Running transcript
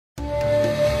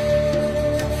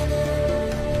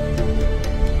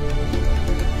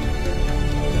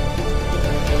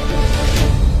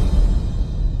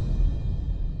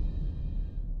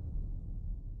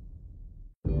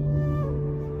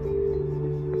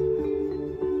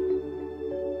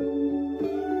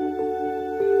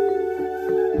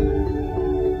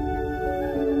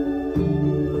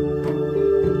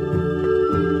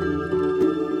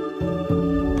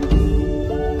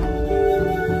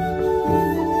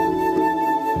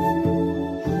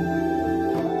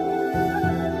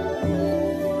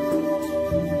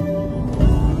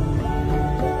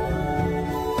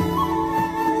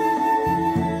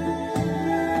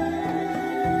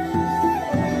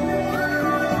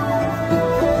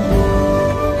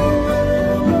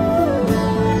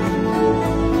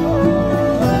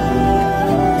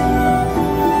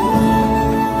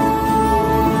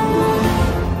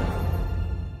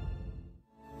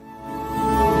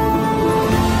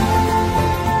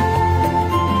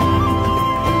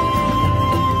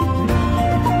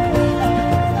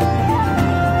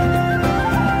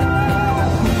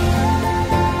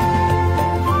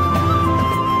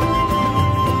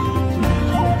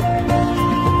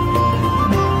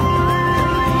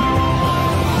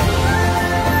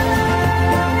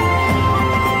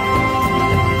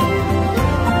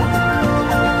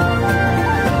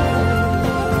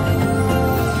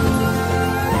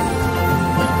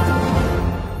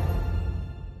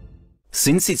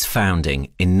Since its founding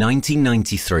in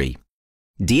 1993,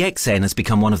 DXN has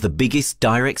become one of the biggest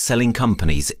direct selling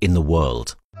companies in the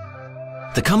world.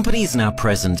 The company is now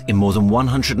present in more than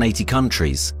 180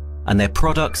 countries, and their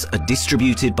products are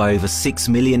distributed by over 6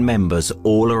 million members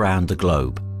all around the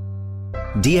globe.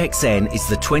 DXN is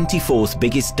the 24th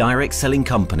biggest direct selling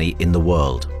company in the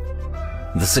world.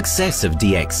 The success of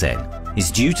DXN is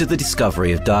due to the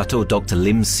discovery of Dr.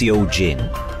 Lim Seo Jin,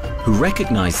 who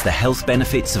recognized the health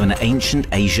benefits of an ancient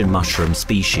Asian mushroom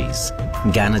species,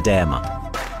 Ganoderma,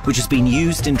 which has been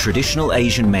used in traditional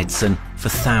Asian medicine for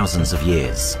thousands of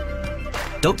years.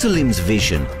 Dr. Lim's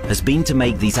vision has been to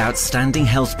make these outstanding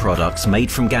health products made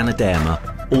from Ganoderma,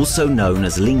 also known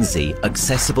as Lingzi,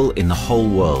 accessible in the whole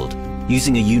world,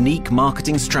 using a unique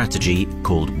marketing strategy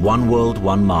called One World,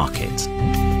 One Market.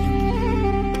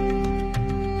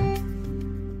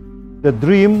 The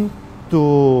dream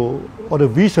or the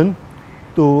vision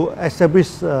to establish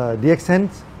DXN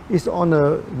is on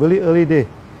a very early day,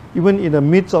 even in the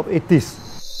midst of 80s.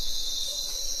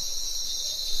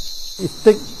 It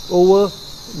takes over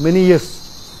many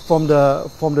years from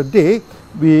the day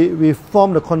we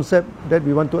formed the concept that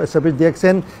we want to establish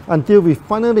DXN until we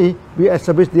finally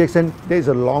establish DXN. There is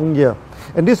a long year,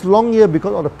 and this long year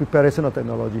because of the preparation of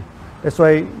technology. That's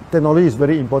why technology is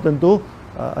very important to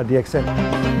DXN.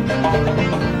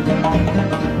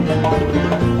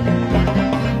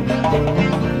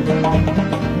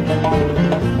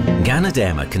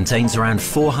 Ganoderma contains around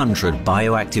 400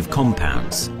 bioactive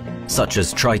compounds, such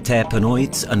as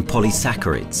triterpenoids and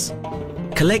polysaccharides.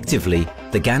 Collectively,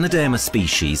 the Ganoderma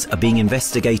species are being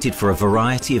investigated for a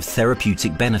variety of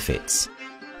therapeutic benefits: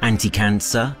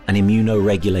 anti-cancer and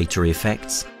immunoregulatory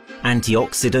effects,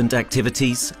 antioxidant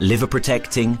activities, liver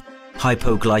protecting,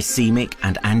 hypoglycemic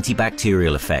and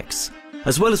antibacterial effects,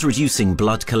 as well as reducing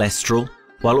blood cholesterol,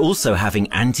 while also having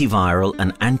antiviral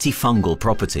and antifungal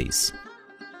properties.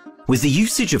 With the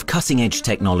usage of cutting-edge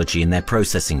technology in their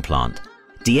processing plant,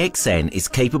 DXN is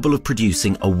capable of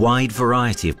producing a wide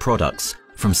variety of products,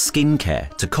 from skincare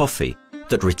to coffee,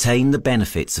 that retain the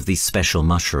benefits of these special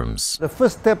mushrooms. The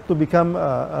first step to become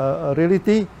a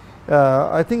reality,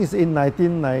 I think, is in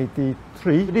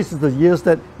 1993. This is the years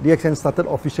that DXN started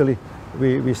officially.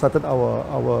 We started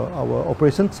our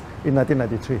operations in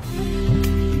 1993.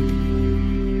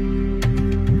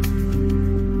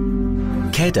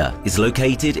 Kedah is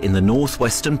located in the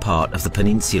northwestern part of the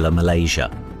peninsula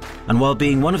Malaysia, and while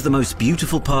being one of the most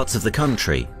beautiful parts of the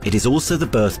country, it is also the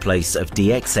birthplace of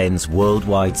DXN's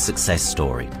worldwide success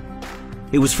story.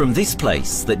 It was from this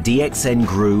place that DXN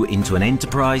grew into an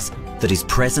enterprise that is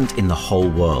present in the whole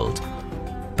world.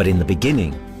 But in the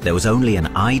beginning, there was only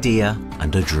an idea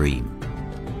and a dream.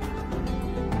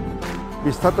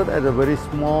 We started at a very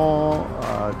small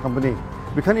company.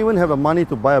 We can't even have the money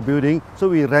to buy a building, so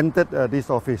we rented this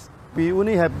office. We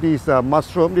only have this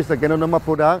mushroom, this Ganoderma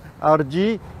product,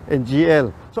 RG and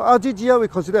GL. So RG, GL we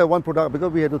consider one product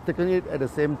because we had to take it at the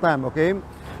same time, okay?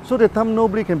 So at the time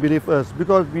nobody can believe us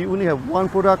because we only have one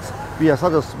product. We are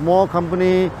such a small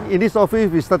company. In this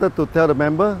office we started to tell the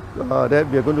member that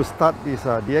we are going to start this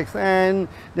DXN.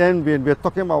 Then we are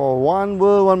talking about one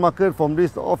world, one market from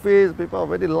this office. People are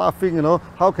very laughing, you know.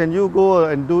 How can you go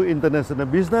and do international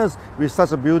business with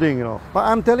such a building, you know? But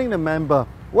I'm telling the member,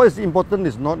 what is important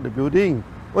is not the building.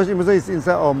 What is important is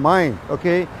inside our mind,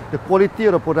 okay? The quality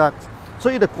of the product. So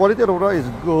if the quality of the product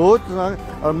is good,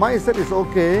 our mindset is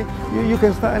okay, you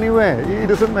can start anywhere. It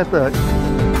doesn't matter.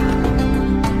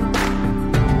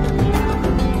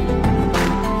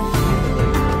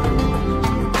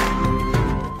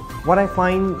 What I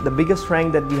find the biggest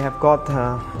strength that we have got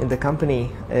in the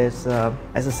company is,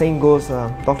 as the saying goes,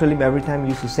 Dr. Lim every time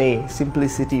used to say,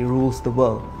 simplicity rules the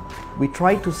world. We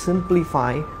try to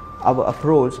simplify our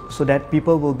approach so that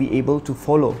people will be able to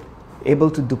follow, able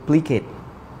to duplicate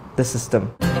the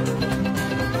system.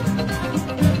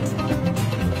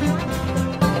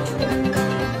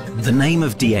 The name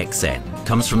of DXN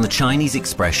comes from the Chinese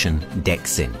expression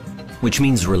DXN, which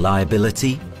means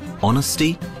reliability,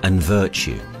 honesty and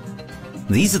virtue.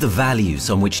 These are the values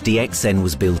on which DXN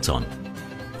was built on.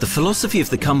 The philosophy of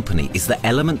the company is the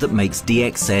element that makes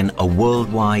DXN a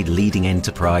worldwide leading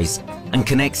enterprise and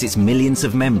connects its millions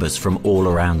of members from all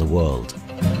around the world.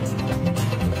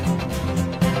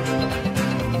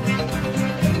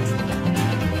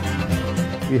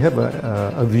 We have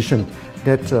a vision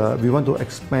that we want to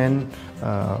expand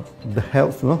the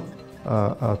health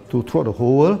throughout the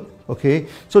whole world. Okay,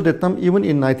 so that time, even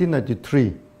in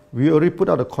 1993, we already put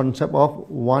out a concept of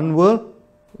one world,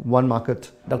 one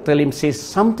market. Dr. Lim says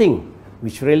something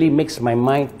which really makes my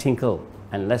mind tinkle,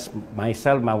 and lets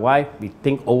myself, my wife, we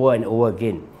think over and over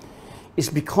again. It's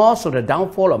because of the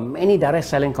downfall of many direct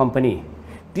selling companies.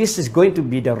 This is going to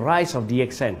be the rise of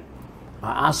DXN.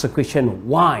 I ask the question,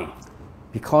 why?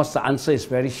 Because the answer is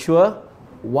very sure,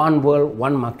 one world,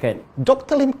 one market.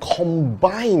 Dr. Lim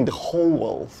combined the whole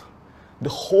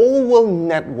world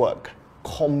network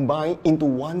combined into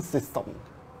one system.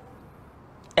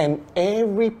 And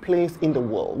every place in the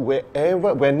world,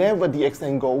 whenever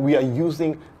DXN go, we are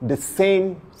using the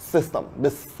same system,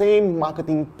 the same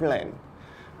marketing plan,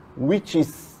 which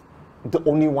is the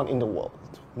only one in the world.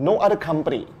 No other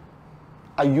company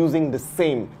are using the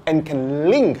same and can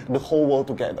link the whole world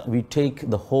together. We take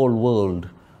the whole world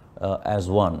as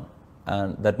one,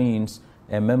 and that means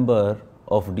a member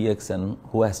of DXN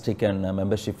who has taken a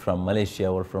membership from Malaysia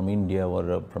or from India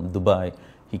or from Dubai,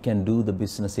 he can do the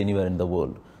business anywhere in the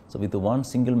world. So with the one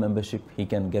single membership, he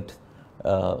can get,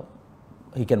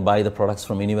 he can buy the products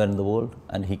from anywhere in the world,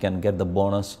 and he can get the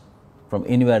bonus from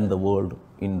anywhere in the world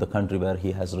in the country where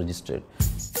he has registered.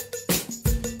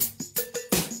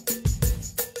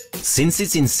 Since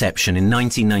its inception in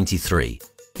 1993,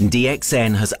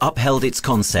 DXN has upheld its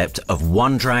concept of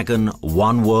one dragon,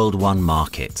 one world, one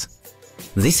market.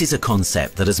 This is a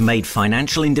concept that has made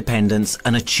financial independence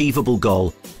an achievable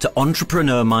goal to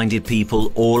entrepreneur-minded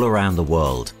people all around the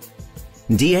world.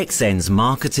 DXN's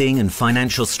marketing and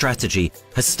financial strategy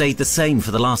has stayed the same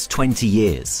for the last 20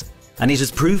 years, and it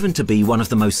has proven to be one of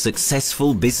the most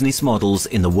successful business models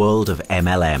in the world of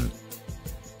MLM.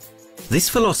 This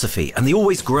philosophy and the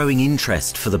always growing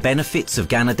interest for the benefits of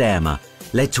Ganoderma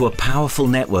led to a powerful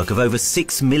network of over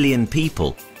 6 million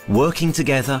people working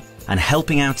together and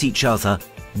helping out each other,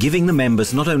 giving the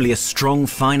members not only a strong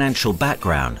financial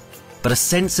background, but a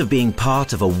sense of being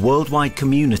part of a worldwide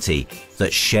community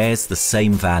that shares the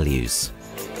same values.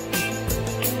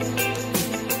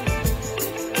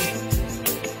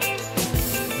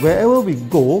 Wherever we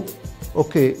go,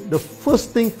 okay, the first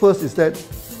thing first is that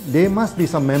there must be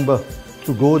some member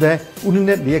to go there. Only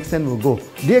that DXN will go.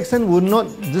 DXN will not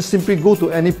just simply go to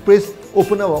any place,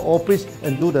 open our office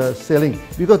and do the selling.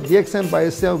 Because DXN by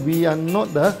itself, we are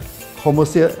not the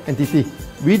commercial entity.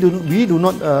 We do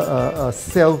not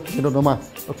sell Ganoderma.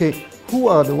 Okay, who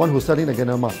are the one who's selling the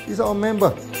Ganoderma? It's our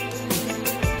member.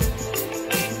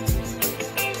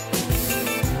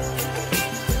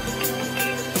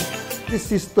 This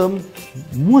system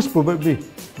most probably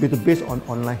will be based on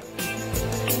online.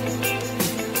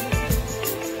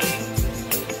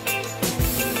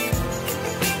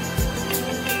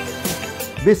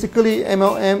 Basically,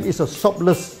 MLM is a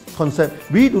shopless concept.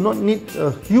 We do not need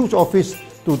a huge office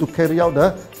to carry out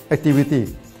the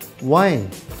activity. Why?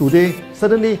 Today,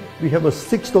 suddenly we have a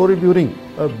 6-story building,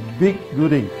 a big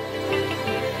building.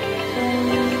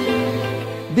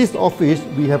 This office,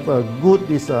 we have a good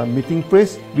meeting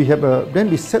place. We have then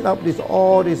we set up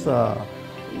all this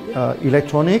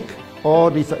electronic, all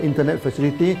this internet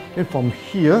facility, and from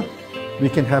here we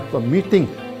can have a meeting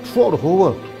throughout the whole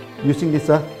world using this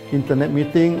internet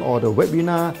meeting or the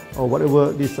webinar or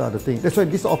whatever these are the things. That's why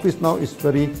this office now is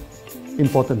very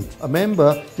important. A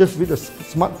member, just with a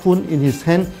smartphone in his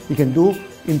hand, he can do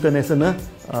international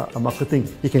marketing.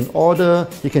 He can order,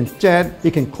 he can chat,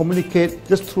 he can communicate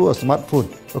just through a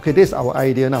smartphone. Okay, that's our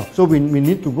idea now. So we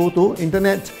need to go to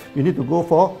internet, we need to go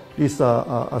for this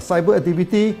cyber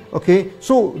activity. Okay,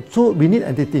 so we need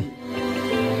entity.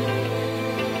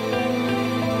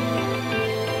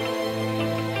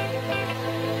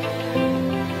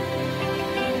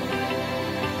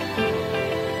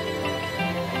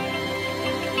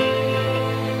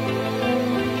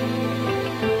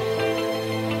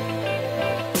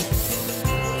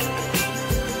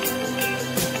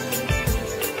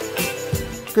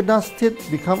 Kedah State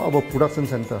become our production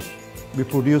center. We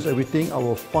produce everything.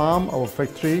 Our farm, our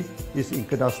factory is in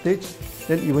Kedah State.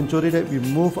 Then eventually that we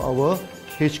move our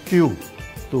HQ to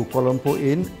Kuala Lumpur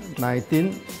in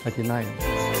 1999.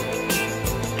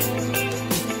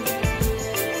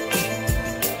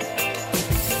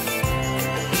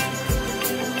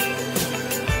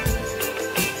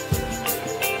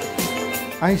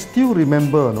 I still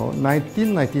remember,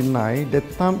 1999, that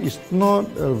time is not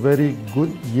a very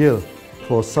good year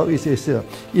for Southeast Asia.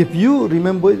 If you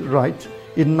remember it right,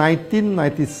 in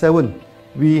 1997,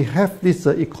 we have this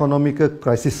economic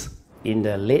crisis. In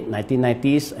the late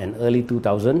 1990s and early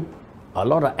 2000, a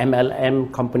lot of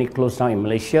MLM company closed down in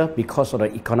Malaysia because of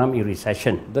the economic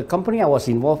recession. The company I was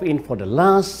involved in for the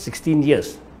last 16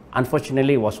 years,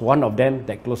 unfortunately, was one of them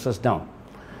that closes down.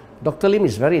 Dr. Lim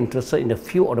is very interested in a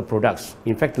few of the products.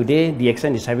 In fact, today,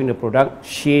 DXN is having the product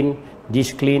Sheen,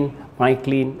 Dish Clean, My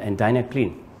Clean, and Diner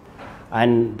Clean.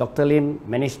 And Dr. Lim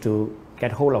managed to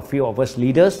get hold of a few of us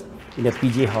leaders in the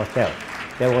PJ Hotel.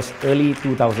 That was early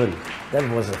 2000. That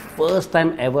was the first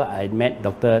time ever I met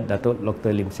Dr.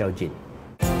 Lim Xiaojin.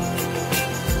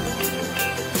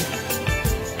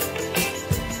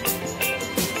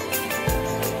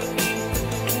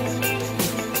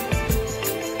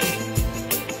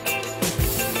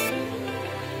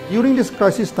 During this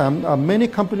crisis time, many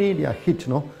companies they are hit,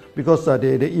 because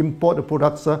they import the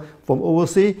products from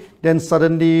overseas. Then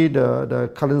suddenly the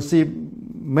currency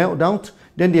melt down.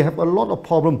 Then they have a lot of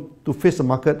problem to face the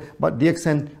market. But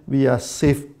DXN, we are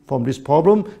safe from this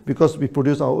problem because we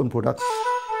produce our own products.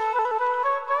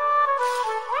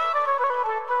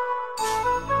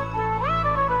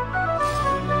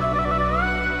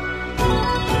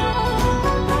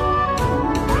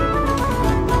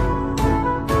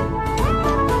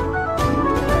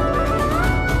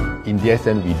 In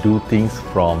DXN, we do things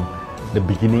from the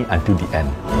beginning until the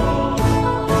end.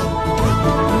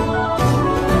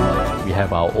 We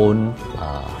have our own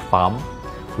farm,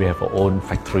 we have our own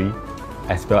factory,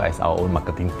 as well as our own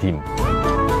marketing team.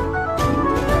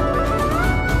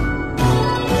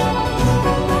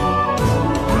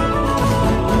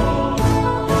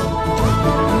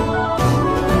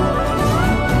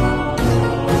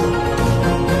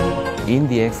 In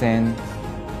DXN,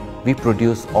 we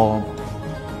produce all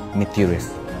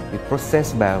materials. We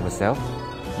process by ourselves,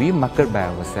 we market by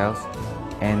ourselves,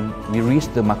 and we reach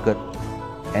the market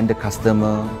and the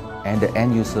customer and the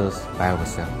end users by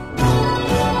ourselves.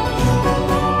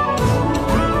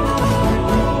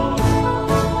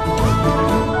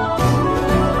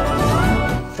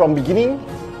 From beginning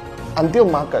until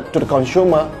market to the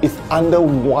consumer is under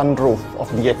one roof of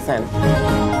DXN.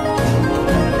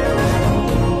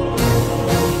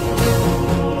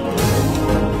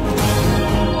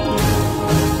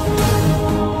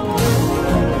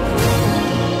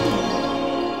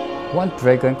 One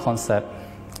Dragon concept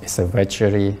is a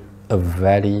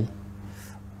very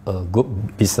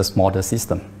good business model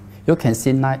system. You can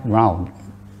see now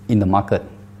in the market,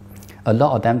 a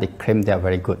lot of them they claim they are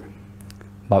very good.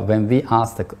 But when we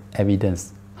ask the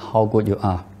evidence how good you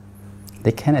are,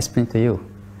 they can't explain to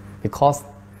you because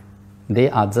they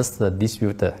are just a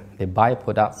distributor. They buy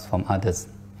products from others.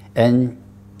 And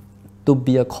to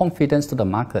be a confidence to the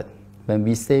market, when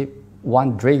we say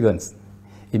One Dragon,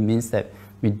 it means that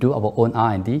we do our own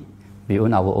R&D, we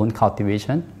own our own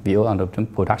cultivation, we own our own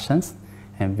productions,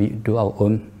 and we do our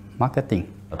own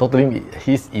marketing. Totally,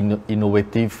 his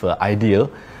innovative idea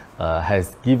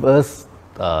has given us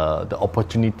the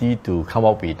opportunity to come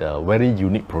up with very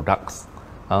unique products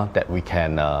that we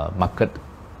can market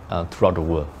throughout the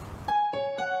world.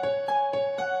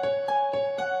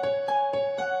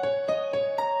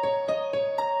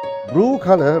 Blue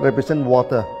color represents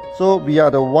water. So we are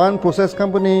the one process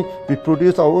company, we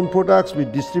produce our own products, we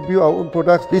distribute our own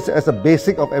products. This is a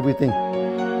basic of everything.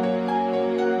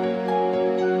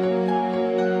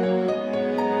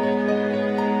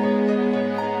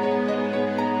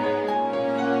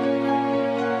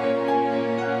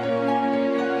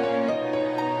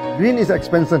 Green is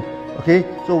expansion, okay?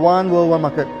 So one world, one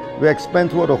market. We expand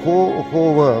throughout the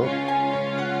whole world.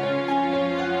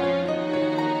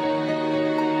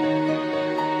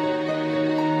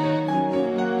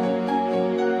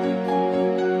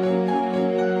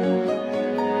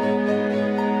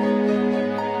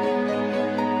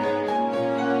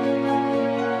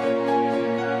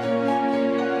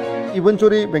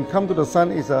 Eventually, when come to the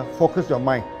sun, is focus your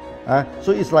mind.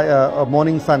 So it's like a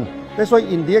morning sun. That's why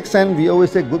in DXN, we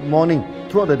always say good morning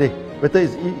throughout the day. Whether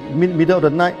it's middle of the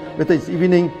night, whether it's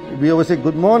evening, we always say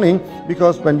good morning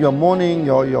because when you're morning,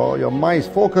 your mind is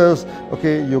focused.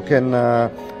 Okay, you can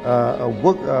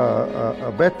work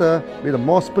better with a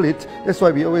more spirit. That's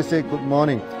why we always say good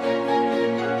morning.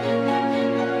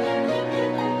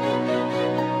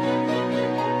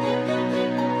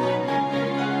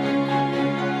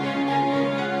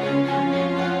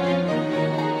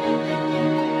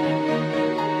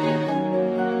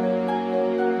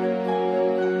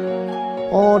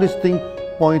 All these things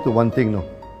point to one thing,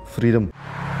 freedom.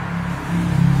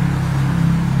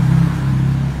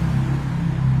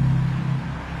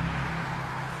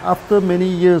 After many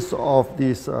years of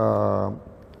this hard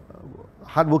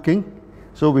working,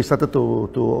 so we started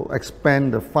to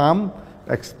expand the farm,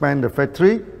 expand the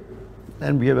factory,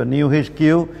 and we have a new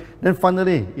HQ. Then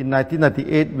finally, in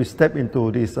 1998, we stepped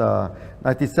into this,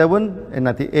 97 and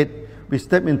 98, we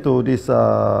stepped into this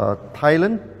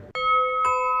Thailand.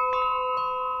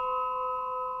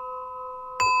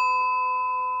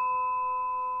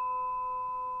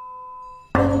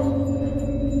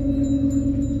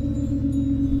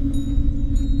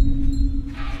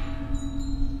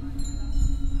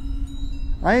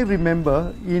 I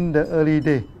remember in the early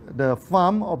day, the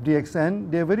farm of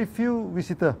DXN, there are very few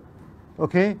visitors.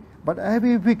 Okay, but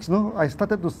every week, no, I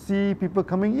started to see people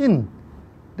coming in.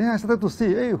 Then I started to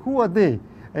see, hey, who are they?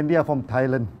 And they are from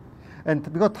Thailand. And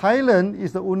because Thailand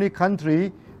is the only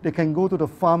country they can go to the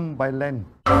farm by land.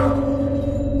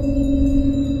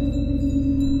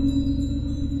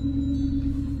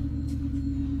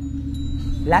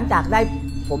 หลังจาก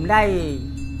ผมได้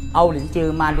เอาหลินจือ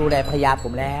มาดูแลภรรยาผ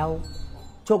มแล้ว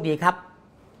โชคดีครับ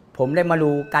ผมได้มาดู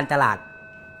การตลาด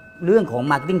เรื่องของ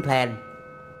Marketing Plan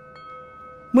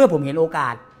เมื่อผมเห็นโอกา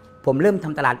สผมเริ่มท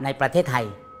ำตลาดในประเทศไทย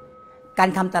การ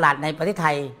ทำตลาดในประเทศไท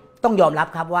ยต้องยอมรับ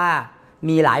ครับว่า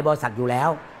มีหลายบริษัทอยู่แล้ว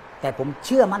แต่ผมเ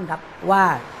ชื่อมั่นครับว่า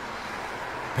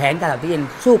แผนการตลาดที่เอ็น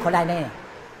สู้เขาได้แน่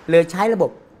เลยใช้ระบบ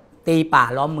ตีป่า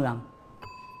ล้อมเมือง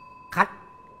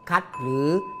คัดหรือ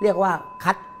เรียกว่า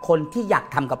คัดคนที่อยาก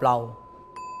ทำกับเรา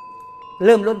เ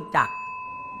ริ่มต้นจาก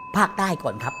ภาคใต้ก่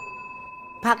อนครับ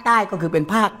ภาคใต้ก็คือเป็น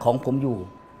ภาคของผมอยู่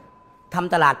ท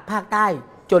ำตลาดภาคใต้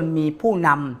จนมีผู้น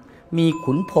ำมี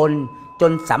ขุนพลจ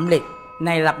นสำเร็จใน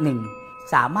ระดับหนึ่ง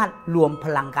สามารถรวมพ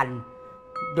ลังกัน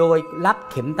โดยรับ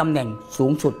เข็มตำแหน่งสู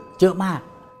งสุดเยอะมาก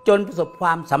จนประสบคว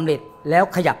ามสำเร็จแล้ว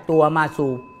ขยับตัวมาสู่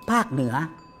ภาคเหนื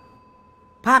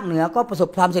อก็ประสบ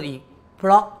ความสำเร็จอีกเพร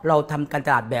าะเราทำการต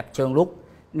ลาดแบบเชิงรุก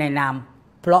ในนาม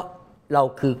เพราะเรา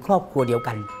คือครอบครัวเดียว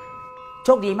กันโช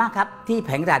คดีมากครับที่แผ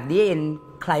งตลาด DXN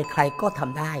ใครก็ท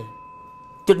ำได้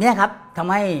จุดนี้ครับท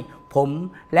ำให้ผม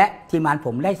และทีมงานผ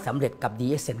มได้สำเร็จกับ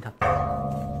DXN ครับ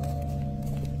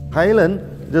Thailand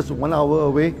just 1 hour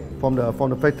away from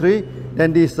the factory. Then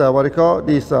this what they call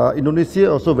this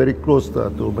Indonesia also very close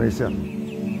to Malaysia.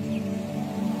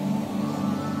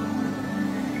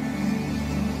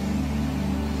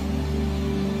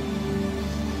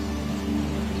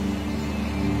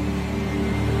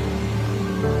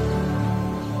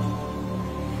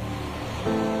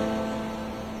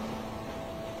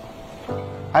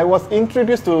 I was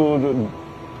introduced to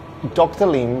Dr.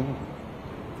 Lim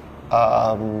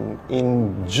in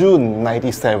June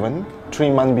 '97, 3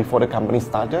 months before the company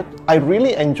started. I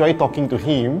really enjoyed talking to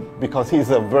him because he's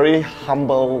a very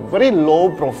humble, very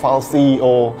low-profile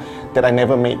CEO that I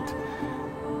never met.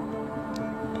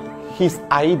 His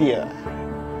idea,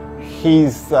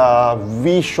 his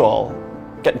visual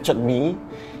captured me,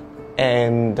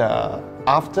 and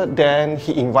after then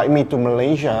he invited me to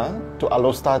Malaysia to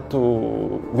Alostar to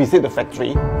visit the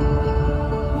factory.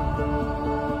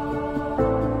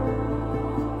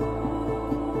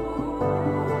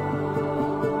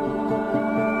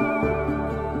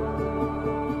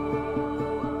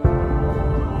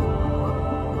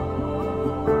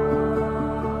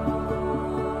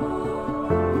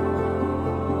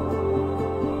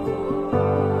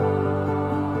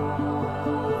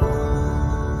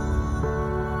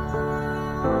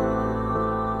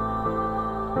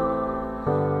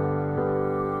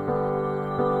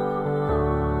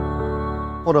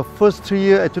 For the first 3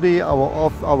 years, actually,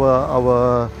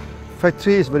 our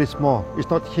factory is very small. It's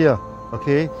not here,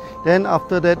 okay. Then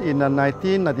after that, in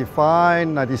 1995,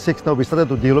 96, now we started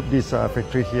to develop this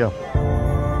factory here.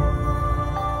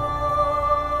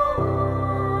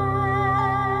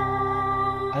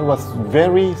 I was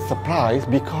very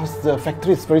surprised because the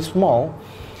factory is very small,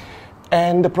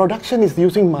 and the production is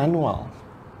using manual.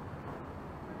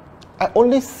 I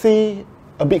only see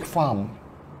a big farm.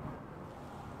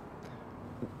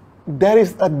 There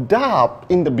is a doubt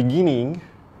in the beginning,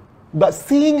 but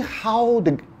seeing how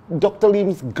Dr.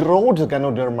 Lim's grow the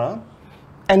Ganoderma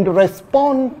and the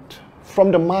response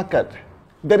from the market,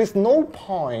 there is no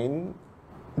point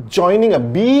joining a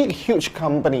big, huge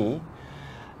company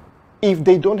if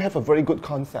they don't have a very good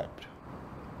concept.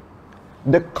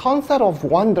 The concept of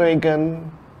One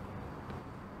Dragon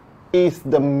is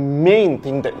the main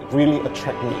thing that really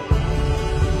attracts me.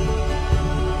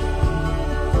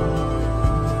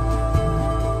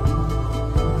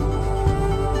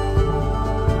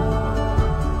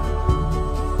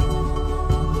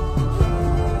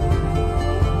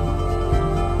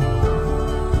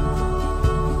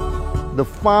 The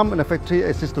farm and the factory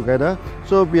exist together.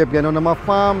 So we have Ganoderma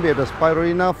farm, we have the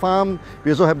Spirulina farm,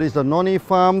 we also have this noni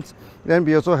farms, then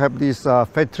we also have this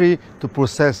factory to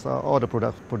process all the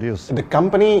products produced. The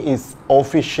company is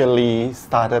officially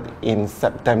started in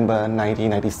September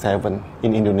 1997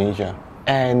 in Indonesia.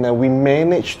 And we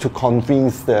managed to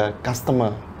convince the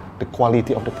customer the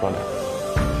quality of the product.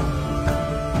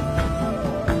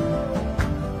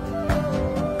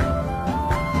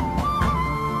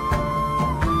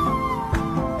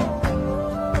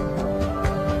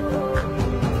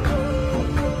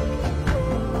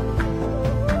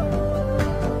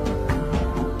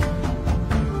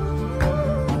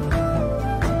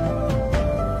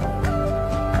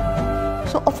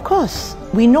 because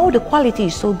we know the quality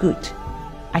is so good,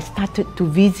 I started to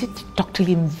visit Dr.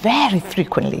 Lim very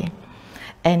frequently.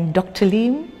 And Dr.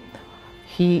 Lim,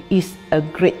 he is a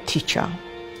great teacher.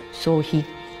 So he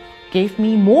gave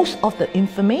me most of the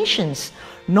informations,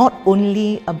 not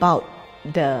only about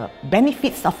the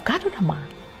benefits of Gadodama,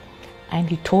 and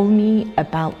he told me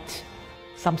about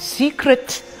some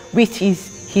secret, which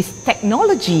is his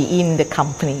technology in the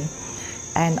company.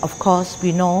 And of course,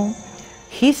 we know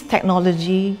his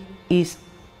technology is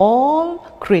all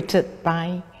created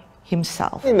by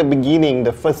himself. In the beginning,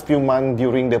 the first few months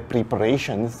during the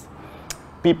preparations,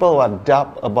 people were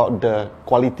doubt about the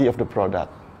quality of the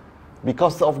product.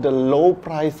 Because of the low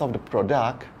price of the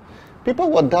product,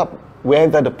 people were doubt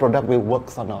whether the product will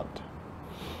work or not.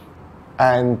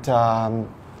 And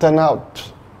turn out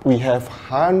we have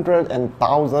hundreds and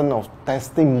thousands of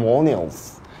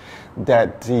testimonials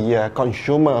that the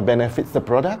consumer benefits the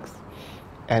products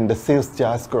and the sales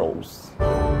just grows.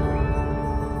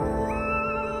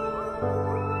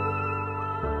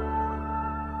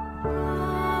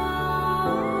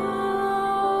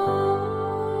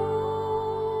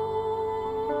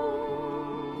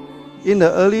 In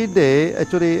the early day,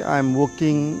 actually, I'm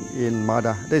working in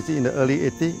Mada. That's in the early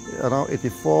 80s, around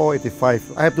 84,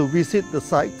 85. I have to visit the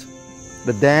site,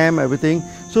 the dam, everything.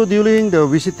 So during the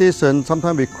visitation,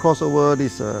 sometimes we cross over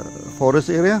this forest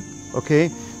area.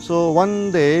 Okay. So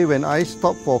one day when I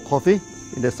stop for coffee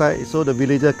in the site, so the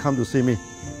villager come to see me.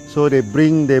 So they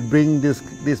bring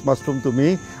this mushroom to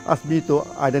me, ask me to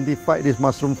identify this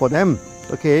mushroom for them.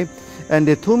 Okay. And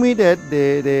they told me that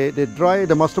they dry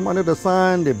the mushroom under the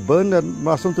sun, they burn the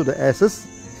mushroom to the ashes.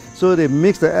 So they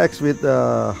mix the eggs with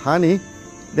honey,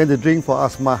 then they drink for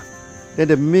asthma. Then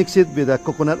they mix it with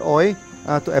coconut oil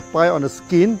to apply on the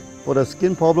skin for the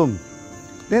skin problem.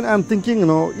 Then I'm thinking, you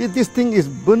know, if this thing is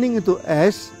burning into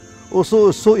ash,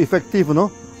 also so effective, you know,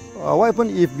 what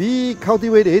happens if we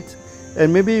cultivate it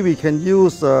and maybe we can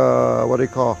use what they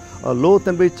call low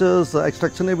temperatures,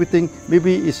 extraction, everything,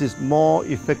 maybe it is more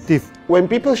effective. When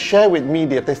people share with me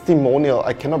their testimonial,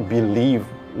 I cannot believe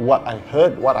what I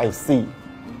heard, what I see.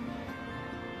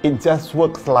 It just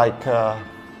works like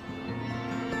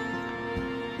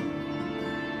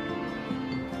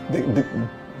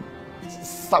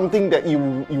something that you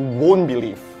won't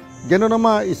believe.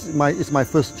 Gadodama is my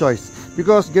first choice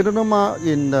because Gadodama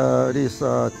in this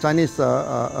Chinese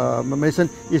medicine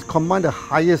is command the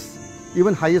highest,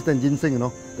 even higher than ginseng, you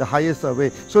know, the highest way.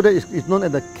 So that it's known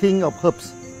as the king of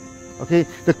herbs. Okay,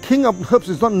 the king of herbs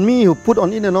is not me who put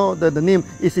on it, you know, the name.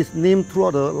 It's his name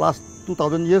throughout the last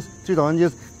 2,000 years, 3,000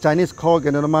 years. Chinese call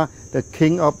Gadodama the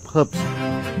king of herbs.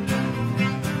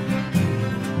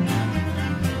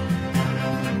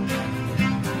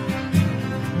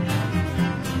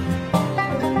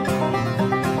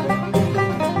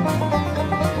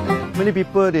 Many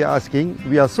people they are asking,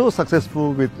 we are so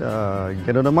successful with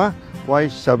Gadodama, why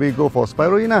shall we go for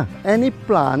spirulina? Any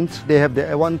plant, they have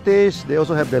the advantage, they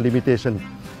also have the limitation.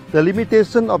 The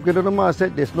limitation of Gadodama is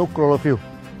that there's no chlorophyll.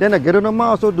 Then the Gadodama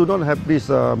also do not have this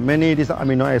many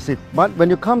amino acid. But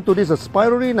when you come to this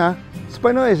spirulina,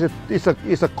 spirulina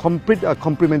is a complete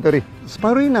complementary.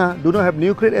 Spirulina do not have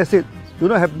nucleic acid, do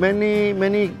not have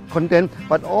many content,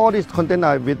 but all these content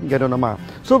are with Gadodama.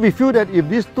 So we feel that if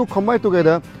these two combine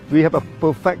together, we have a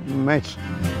perfect match.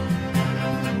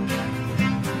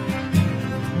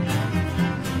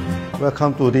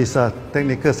 Welcome to this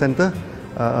technical center,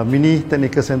 a mini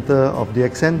technical center of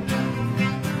DXN.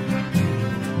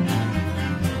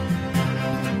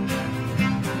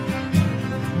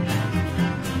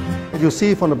 You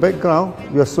see from the background,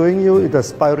 we are showing you the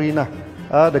spirulina,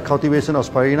 the cultivation of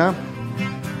spirulina.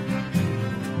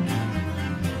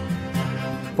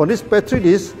 For this petri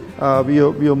dish, we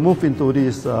will move into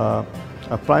this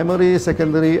primary,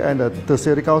 secondary, and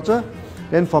tertiary culture.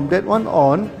 Then from that one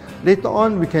on, later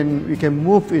on we can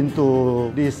move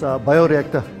into this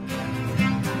bioreactor.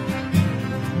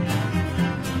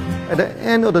 At the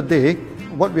end of the day,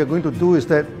 what we are going to do is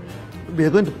that we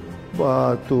are going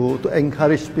to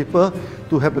encourage people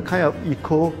to have a kind of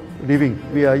eco living.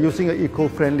 We are using an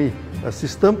eco-friendly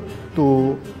system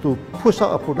to push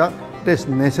out a product that's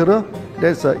natural,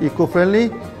 that's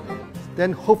eco-friendly.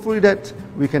 Then hopefully that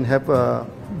we can have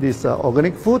this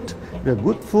organic food,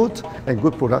 good food and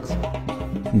good products.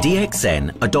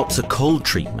 DXN adopts a cold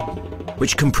treatment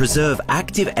which can preserve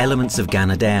active elements of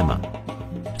Ganoderma.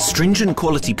 Stringent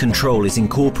quality control is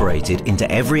incorporated into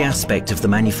every aspect of the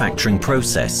manufacturing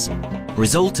process,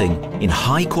 resulting in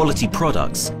high-quality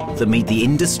products that meet the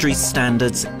industry's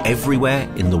standards everywhere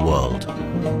in the world.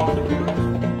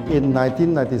 In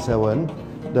 1997,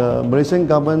 the Malaysian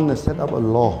government set up a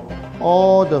law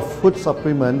all the food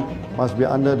supplement must be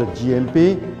under the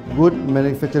GMP, Good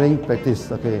Manufacturing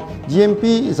Practice. Okay,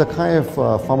 GMP is a kind of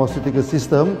pharmaceutical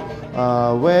system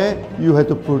where you have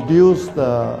to produce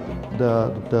the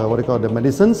what they call the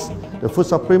medicines, the food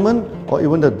supplement, or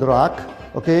even the drug.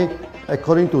 Okay,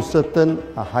 according to certain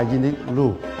hygienic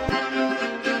rule.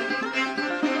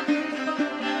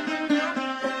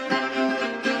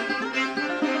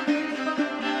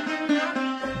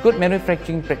 Good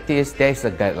manufacturing practice, there is a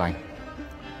guideline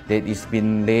that is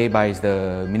been laid by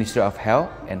the Ministry of Health,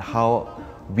 and how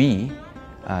we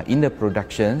in the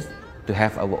productions to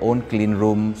have our own clean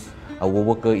rooms, our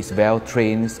worker is well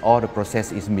trained, all the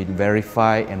process is been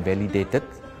verified and validated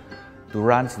to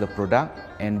run the product,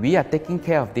 and we are taking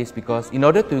care of this because in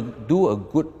order to do a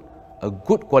good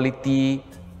quality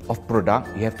of product,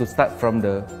 you have to start from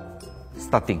the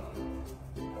starting.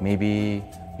 Maybe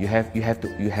you have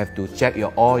to check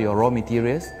all your raw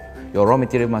materials. Your raw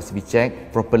material must be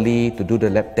checked properly to do the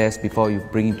lab test before you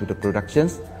bring into the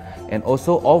productions, and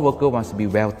also all workers must be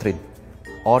well trained.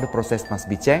 All the process must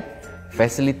be checked.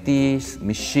 Facilities,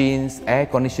 machines, air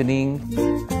conditioning.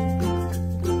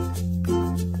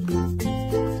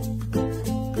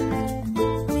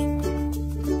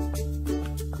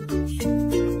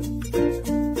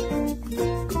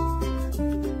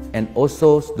 And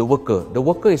also the worker. The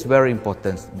worker is very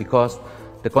important because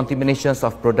the contaminations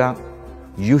of product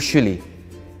usually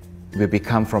will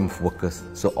become from workers.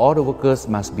 So all the workers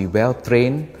must be well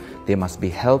trained, they must be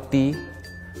healthy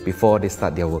before they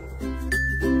start their work.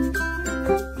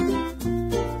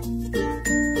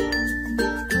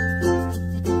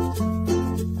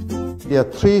 There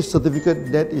are 3 certificates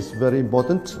that is very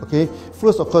important. Okay,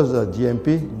 first of course the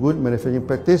GMP, Good Manufacturing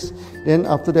Practice. Then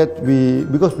after that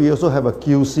because we also have a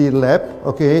QC lab.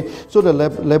 Okay, so the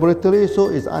laboratory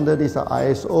is under this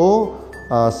ISO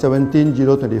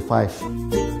 17025.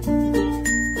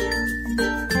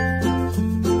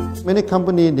 Many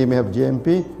companies, they may have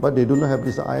GMP, but they do not have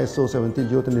this ISO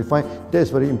 17025. That is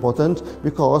very important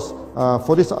because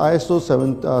for this ISO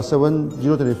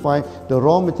 17025, the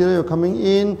raw material coming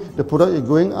in, the product is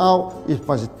going out, it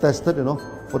must be tested,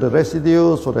 for the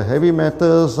residues, for the heavy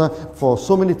metals, for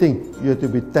so many things. You have to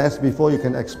be tested before you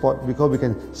can export, because we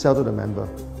can sell to the member.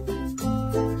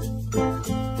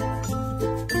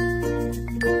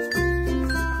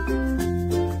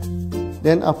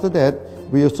 Then after that,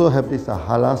 we also have this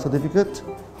halal certificate.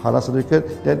 Halal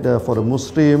certificate that for the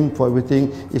Muslim, for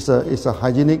everything, is a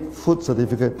hygienic food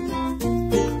certificate.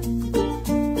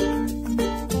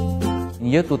 In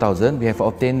year 2000, we have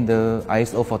obtained the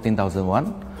ISO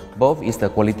 14001. Both is the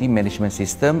quality management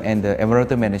system and the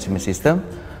environmental management system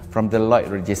from the Lloyd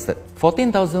registered.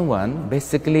 14001,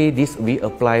 basically this we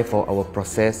apply for our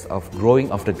process of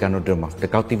growing of the Ganoderma, the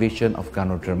cultivation of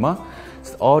Ganoderma.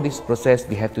 So all this process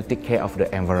we have to take care of the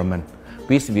environment,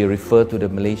 which we refer to the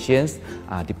Malaysians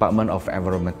Department of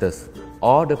Environmentals.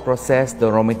 All the process, the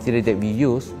raw material that we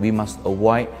use, we must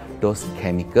avoid those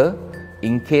chemicals.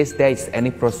 In case there is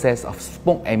any process of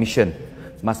smoke emission,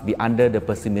 must be under the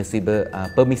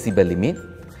permissible limit,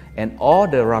 and all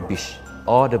the rubbish,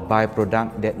 all the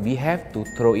byproduct that we have to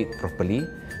throw it properly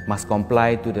must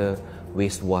comply to the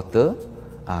wastewater,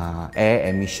 air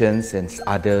emissions and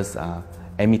others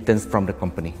emittance from the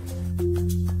company.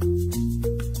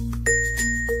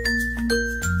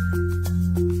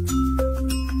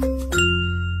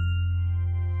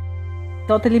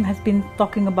 Dr. Lim has been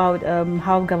talking about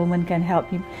how government can help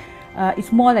him.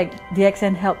 It's more like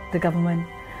DXN helped the government,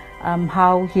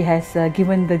 how he has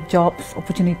given the jobs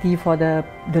opportunity for the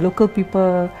local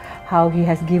people, how he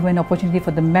has given opportunity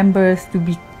for the members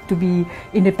to be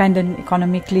independent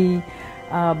economically.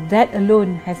 That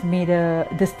alone has made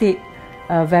the state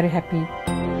very happy.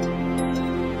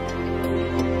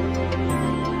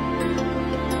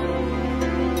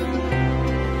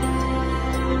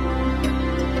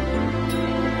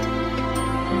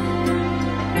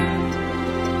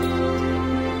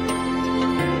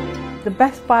 The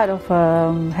best part of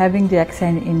having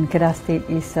DXN in Kedah State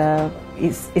is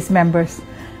its members.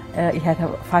 It has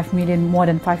more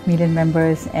than 5 million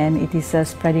members, and it is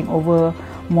spreading over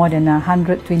more than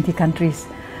 120 countries.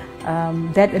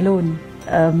 That alone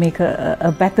make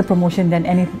a better promotion than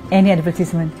any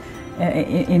advertisement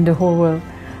in the whole world.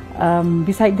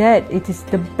 Besides that, it is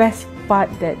the best part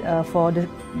that for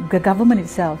the government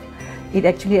itself, it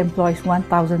actually employs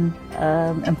 1,000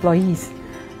 employees.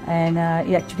 And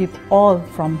it actually all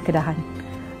from Kedahan,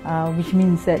 which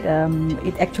means that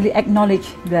it actually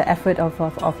acknowledges the effort of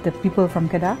the people from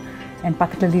Kedah, and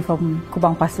particularly from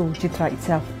Kubang Pasu Citra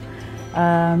itself.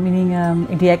 Meaning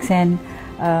DXN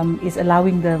is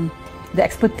allowing the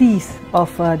expertise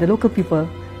of the local people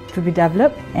to be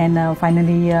developed, and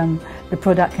finally the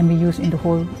product can be used in the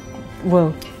whole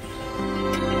world.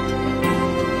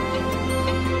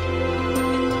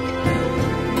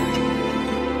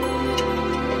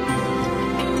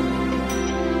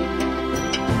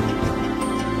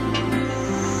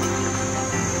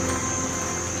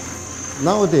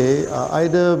 Nowadays,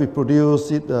 either we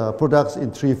produce products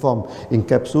in three forms: in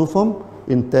capsule form,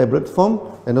 in tablet form,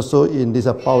 and also in this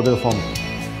powder form.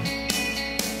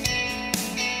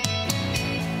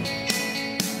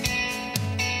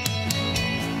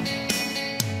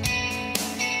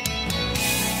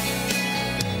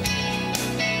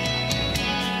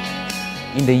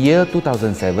 In the year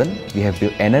 2007, we have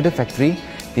built another factory.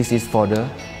 This is for the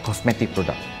cosmetic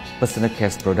product, personal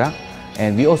care product,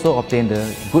 and we also obtained the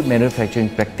Good Manufacturing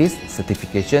Practice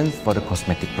certifications for the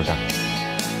cosmetic product.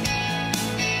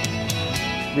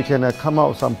 We can come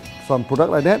out some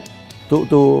product like that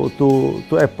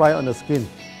to apply on the skin.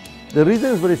 The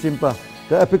reason is very simple.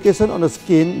 The application on the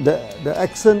skin, the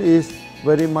action is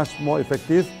very much more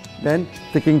effective than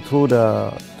taking through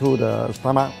the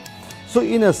stomach. So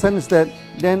in a sense that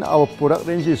then our product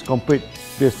range is complete.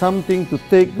 There's something to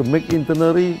take to make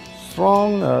internally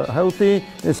strong, healthy,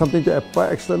 and something to apply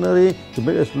externally to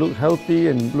make us look healthy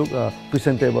and look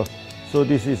presentable. So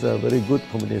this is a very good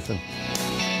combination.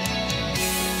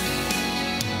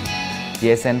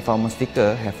 DXN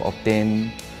Pharmaceutical have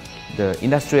obtained the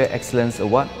Industrial Excellence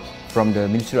Award from the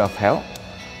Ministry of Health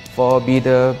for being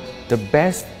the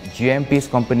best GMP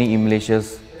company in Malaysia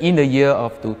in the year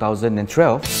of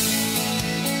 2012.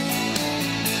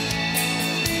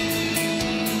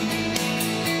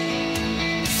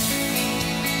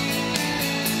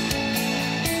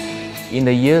 In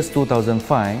the years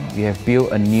 2005, we have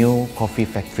built a new coffee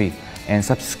factory, and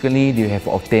subsequently we have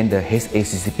obtained the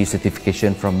HACCP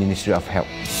certification from Ministry of Health.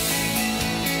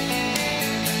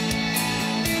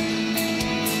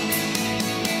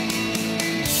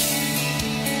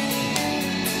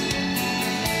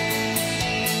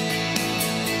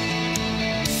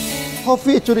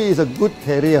 Coffee actually is a good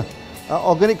carrier.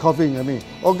 Organic coffee, I mean.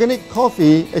 Organic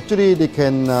coffee, actually they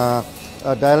can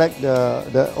dilate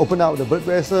open up the blood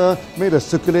vessel, make the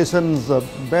circulations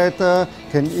better,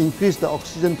 can increase the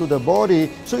oxygen to the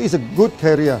body. So it's a good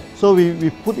carrier. So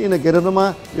we put in a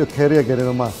Ganoderma, you carry a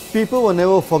Ganoderma. People will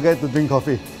never forget to drink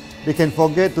coffee. They can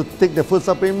forget to take the food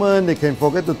supplement, they can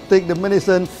forget to take the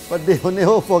medicine, but they will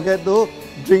never forget to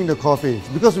drink the coffee.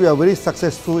 Because we are very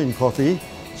successful in coffee,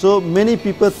 so many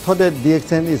people thought that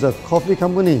DXN is a coffee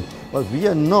company, but we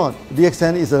are not.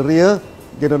 DXN is a real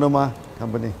Ganoderma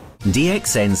company.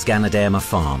 DXN's Ganoderma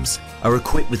farms are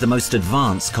equipped with the most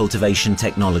advanced cultivation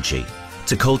technology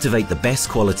to cultivate the best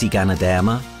quality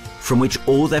Ganoderma from which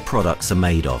all their products are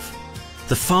made of.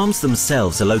 The farms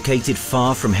themselves are located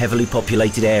far from heavily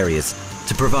populated areas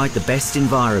to provide the best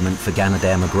environment for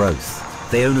Ganoderma growth.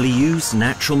 They only use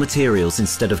natural materials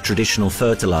instead of traditional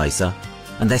fertilizer,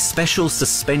 and their special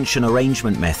suspension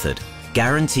arrangement method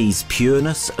guarantees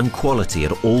pureness and quality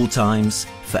at all times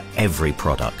for every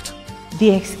product.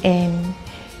 DXN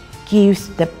gives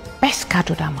the best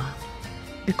Ganoderma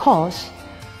because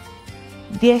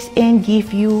DXN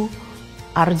gives you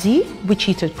RZ, which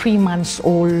is a 3 months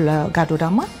old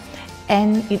Ganoderma,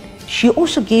 and she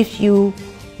also gives you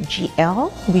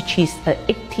GL, which is a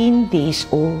 18 days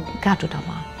old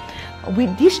Ganoderma.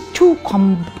 With these two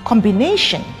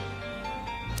combination,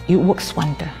 it works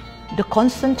wonder. The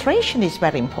concentration is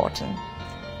very important.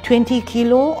 20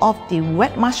 kilo of the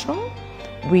wet mushroom,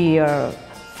 we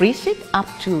freeze it up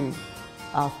to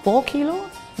 4 kilo,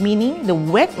 meaning the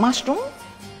wet mushroom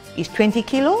is 20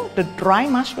 kilo, the dry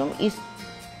mushroom is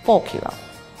 4 kilo.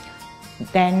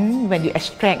 Then when you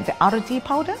extract the RD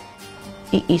powder,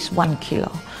 it is 1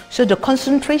 kilo. So the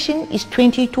concentration is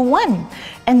 20 to 1.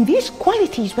 And this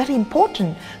quality is very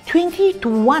important. 20 to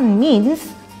 1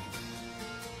 means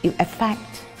it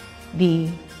affects the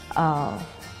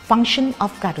function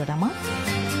of Ganoderma.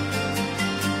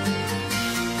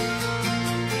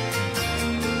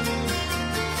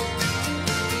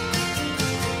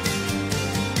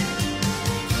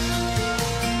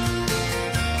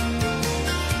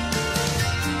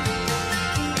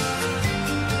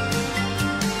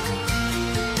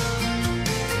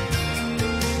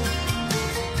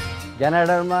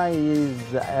 Ganoderma is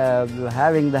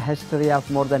having the history of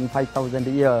more than 5,000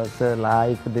 years,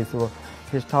 like this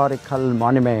historical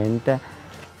monument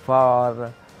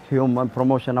for human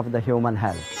promotion of the human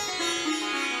health.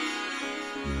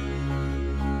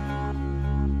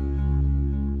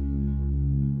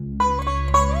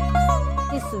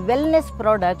 This wellness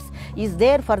products is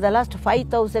there for the last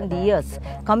 5,000 years,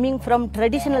 coming from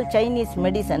traditional Chinese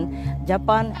medicine.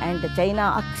 Japan and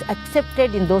China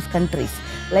accepted in those countries,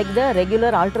 like the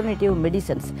regular alternative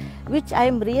medicines, which I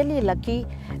am really lucky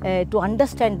to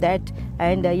understand that.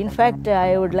 And in fact,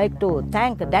 I would like to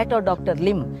thank Dr.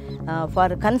 Lim for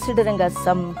considering us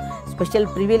some special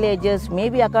privileges,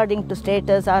 maybe according to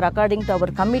status or according to our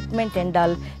commitment and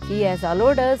all. He has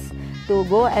allowed us to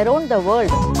go around the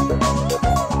world.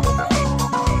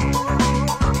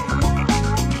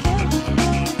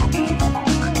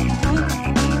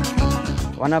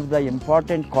 One of the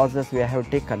important causes we have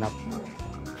taken up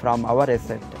from our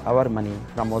asset, our money,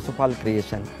 from Osopal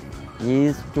creation,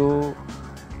 is to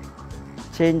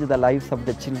change the lives of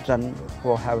the children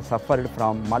who have suffered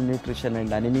from malnutrition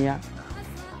and anemia,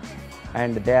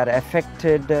 and they are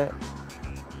affected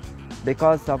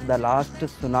because of the last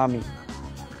tsunami,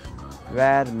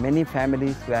 where many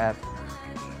families were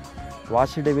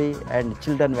washed away and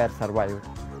children were survived.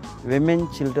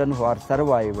 Women, children who are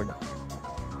survived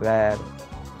were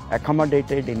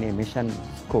accommodated in a mission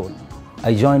school.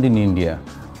 I joined in India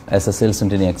as a sales and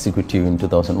training executive in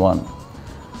 2001.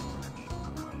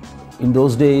 In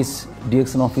those days,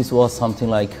 DXN office was something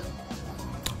like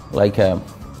a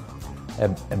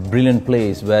brilliant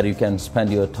place where you can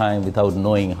spend your time without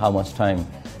knowing how much time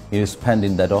you spend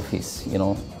in that office. You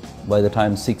know, by the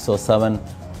time 6 or 7,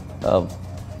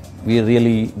 we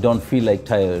really don't feel like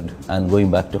tired and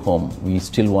going back to home. We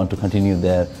still want to continue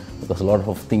there because a lot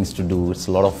of things to do. It's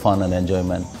a lot of fun and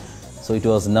enjoyment. So it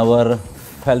was never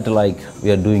felt like we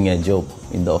are doing a job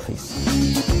in the office.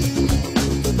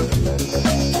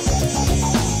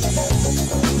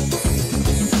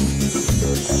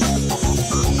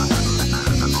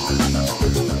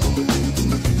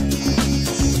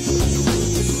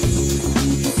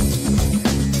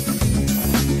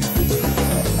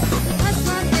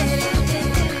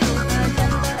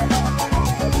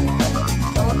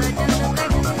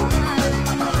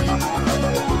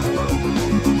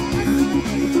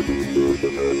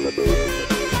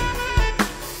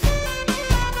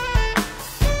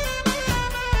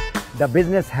 The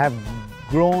business have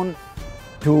grown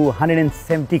to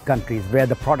 170 countries where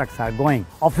the products are going.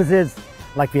 Offices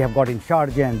like we have got in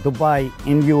Sharjah and Dubai,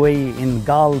 in UAE, in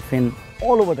Gulf, in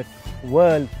all over the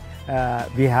world,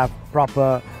 we have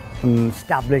proper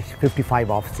established 55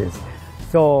 offices.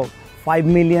 So 5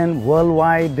 million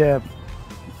worldwide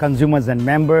consumers and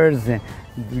members.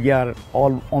 We are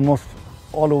almost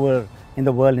all over in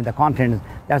the world, in the continent.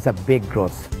 That's a big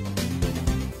growth.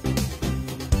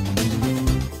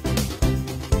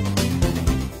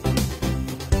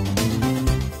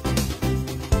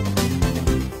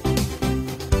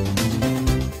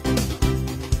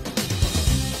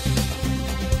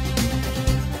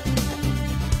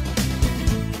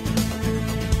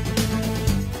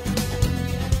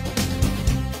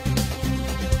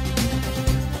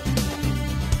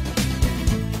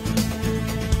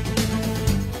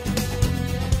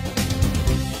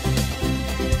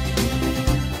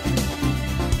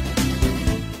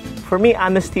 For me,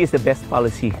 honesty is the best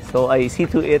policy. So I see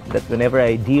to it that whenever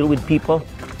I deal with people,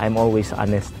 I'm always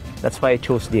honest. That's why I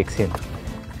chose DXN.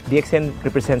 DXN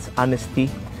represents honesty,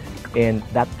 and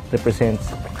that represents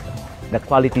the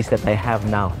qualities that I have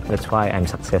now. That's why I'm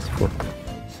successful.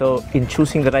 So in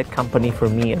choosing the right company for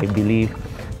me, I believe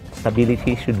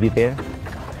stability should be there,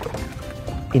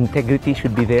 integrity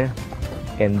should be there,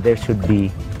 and there should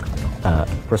be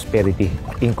prosperity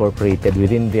incorporated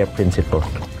within their principle.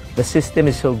 The system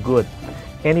is so good.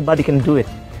 Anybody can do it.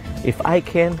 If I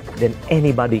can, then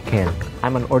anybody can.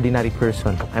 I'm an ordinary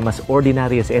person. I'm as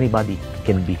ordinary as anybody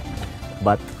can be.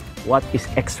 But what is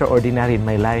extraordinary in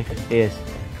my life is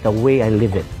the way I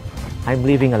live it. I'm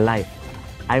living a life.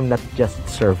 I'm not just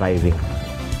surviving.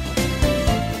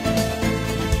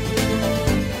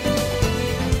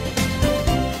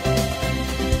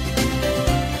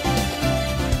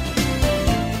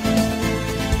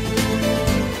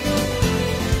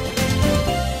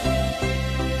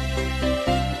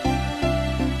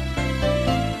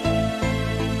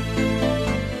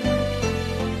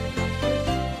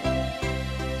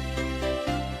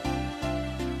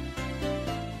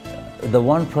 The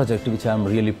one project which I'm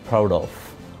really proud of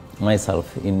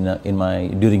myself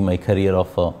during my career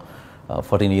of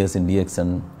 14 years in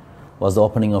DXN was the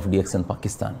opening of DXN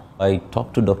Pakistan. I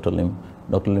talked to Dr. Lim.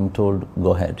 Dr. Lim told,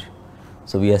 go ahead.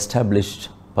 So we established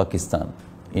Pakistan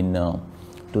in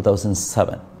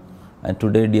 2007. And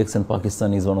today DXN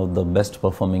Pakistan is one of the best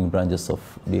performing branches of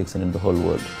DXN in the whole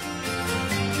world.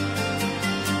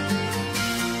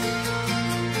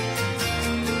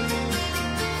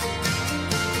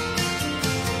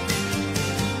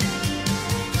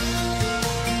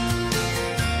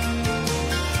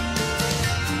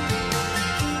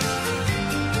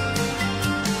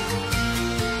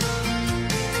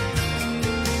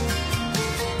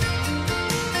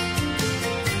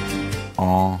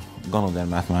 A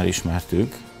ganodermát már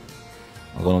ismertük,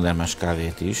 a ganodermás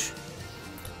kávét is,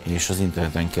 és az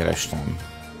interneten kerestem,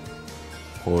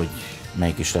 hogy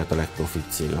melyik is lehet a legprofit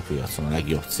cég a piacon, a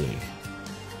legjobb cég.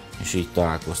 És így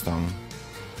találkoztam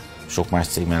sok más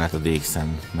cég mellett a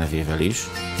DXN nevével is.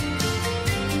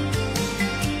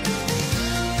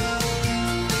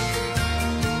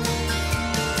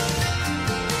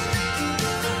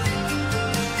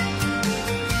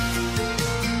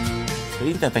 Az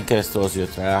interneten keresztül az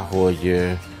jött rá, hogy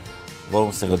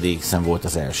valószínűleg a DXN volt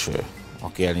az első,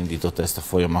 aki elindította ezt a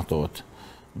folyamatot,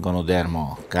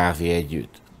 ganoderma, kávé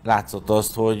együtt. Látszott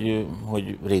azt,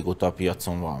 hogy régóta a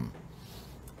piacon van.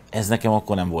 Ez nekem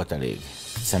akkor nem volt elég.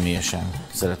 Személyesen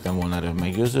szerettem volna erről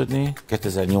meggyőződni.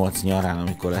 2008 nyarán,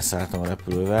 amikor leszálltam a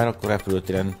repülővel, akkor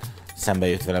repülőtéren szembe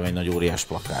jött velem egy nagy óriás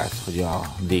plakát, hogy a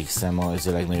DXN az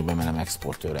a legnagyobb MLM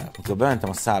exportőre. Amikor bementem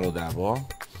a szállodába,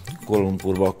 Kuala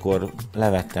Lumpurba, akkor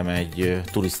levettem egy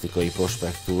turisztikai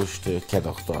prospektust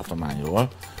Kedah tartományról,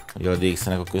 hogy a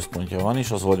DXN-nek a központja van,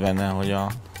 és az volt benne, hogy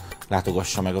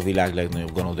látogassa meg a világ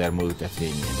legnagyobb ganoderma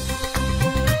ültetvényét.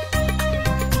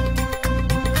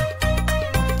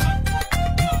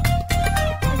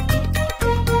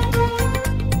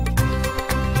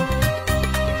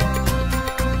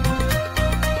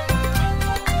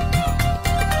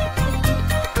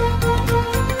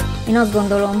 Én azt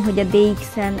gondolom, hogy a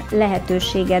DXN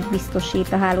lehetőséget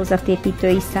biztosít a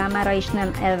hálózatépítői számára, és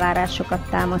nem elvárásokat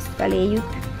támaszt feléjük.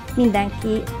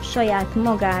 Mindenki saját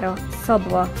magára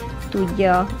szabva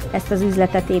tudja ezt az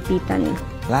üzletet építeni.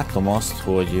 Láttam azt,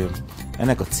 hogy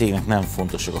ennek a cégnek nem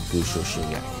fontosak a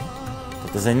külsőségek.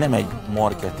 Tehát ez nem egy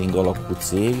marketing alapú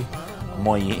cég a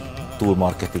mai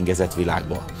túlmarketingezett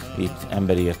világban. Itt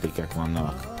emberi értékek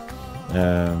vannak,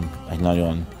 egy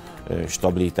nagyon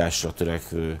stabilitásra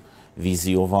törekvő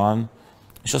vízió van,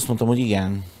 és azt mondtam, hogy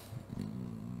igen,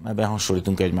 ebben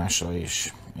hasonlítunk egymásra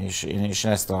is, és én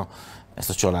ezt a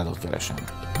családot keresem.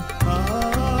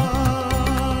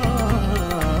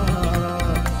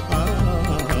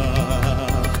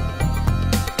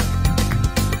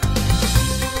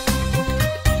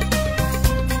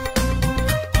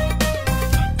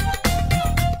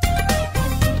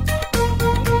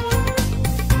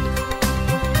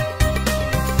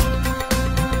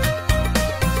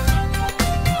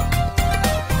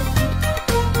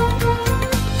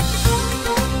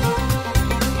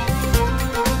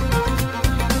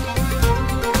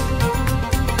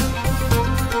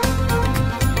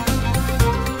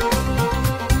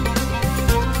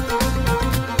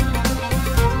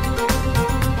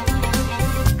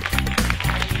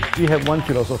 We have one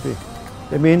philosophy.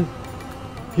 I mean,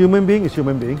 human being is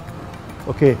human being.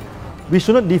 Okay, we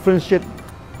should not differentiate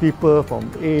people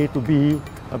from A to B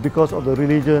because of the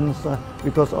religions,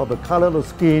 because of the color of the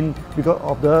skin, because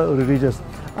of the religions.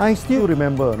 I still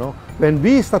remember, when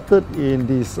we started in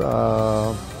this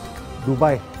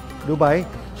Dubai,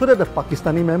 so that the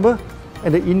Pakistani member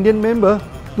and the Indian member,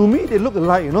 to me they look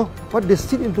alike, but they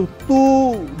sit into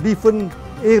two different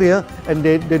area and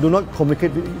they do not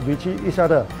communicate with each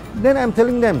other. Then I'm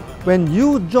telling them, when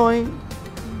you join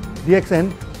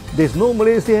DXN, there's no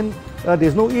Malaysian,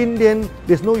 there's no Indian,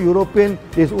 there's no European,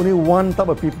 there's only one type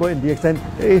of people in DXN,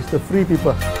 it's the free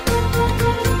people.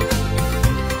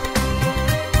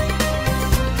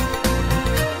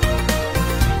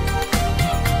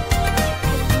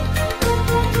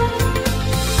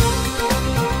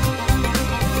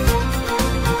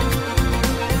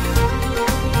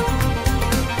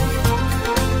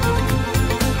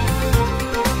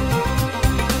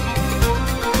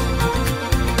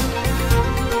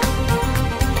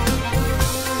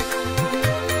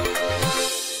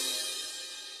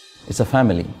 It's a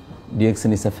family.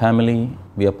 DXN is a family.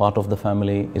 We are part of the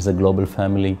family. It's a global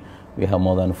family. We have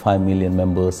more than 5 million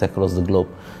members across the globe.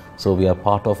 So we are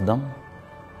part of them.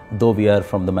 Though we are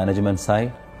from the management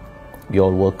side, we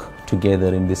all work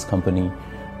together in this company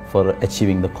for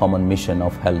achieving the common mission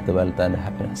of health, wealth and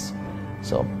happiness.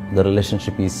 So the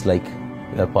relationship is like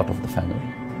we are part of the family.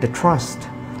 The trust,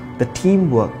 the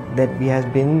teamwork that we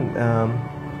have been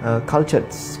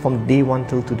cultured from day one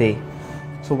till today.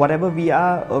 So whatever we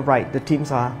are, right, the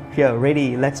teams are here,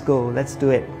 ready, let's go, let's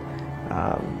do it.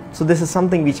 So this is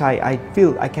something which I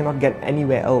feel I cannot get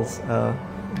anywhere else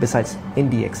besides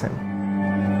in DXN.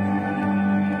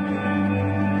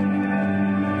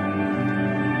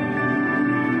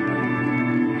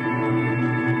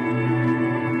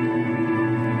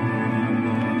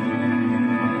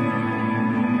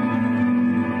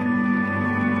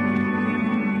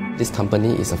 This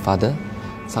company is a father.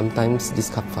 Sometimes this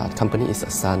company is a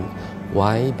son.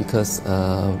 Why? Because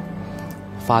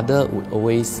father would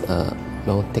always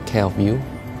take care of you,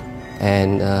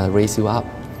 and raise you up.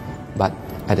 But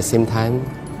at the same time,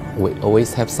 we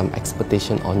always have some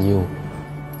expectation on you.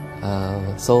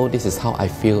 So this is how I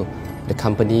feel. The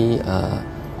company,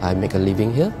 I make a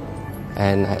living here,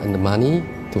 and I earn the money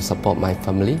to support my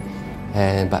family.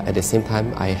 But at the same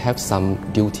time, I have some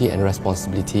duty and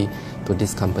responsibility to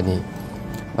this company.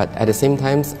 But at the same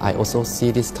time, I also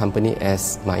see this company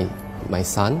as my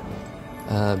son,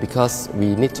 because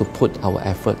we need to put our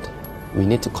effort. We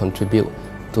need to contribute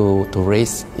to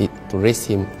raise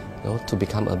him, to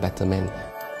become a better man.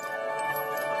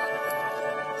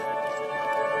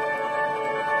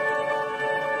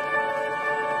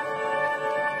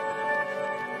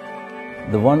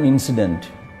 The one incident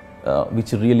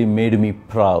which really made me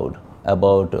proud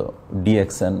about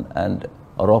DXN and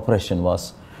our operation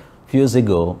was few years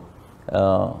ago.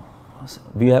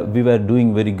 We were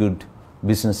doing very good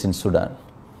business in Sudan,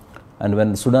 and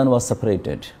when Sudan was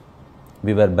separated,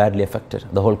 we were badly affected.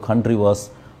 The whole country was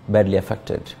badly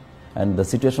affected, and the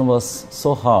situation was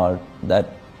so hard that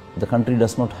the country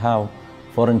does not have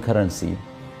foreign currency,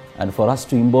 and for us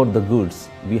to import the goods,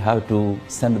 we have to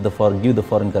give the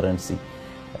foreign currency.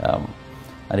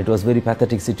 And it was very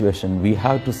pathetic situation. We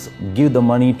have to give the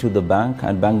money to the bank,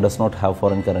 and bank does not have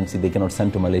foreign currency. They cannot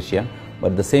send to Malaysia.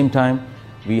 But at the same time,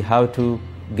 we have to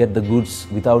get the goods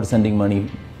without sending money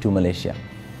to Malaysia.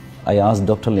 I asked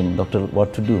Dr. Lim, "Doctor,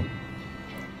 what to do?"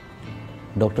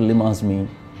 Dr. Lim asked me,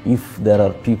 if there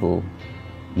are people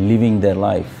living their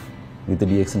life with the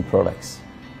DXN products,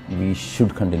 we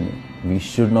should continue. We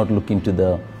should not look into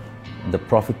the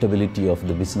profitability of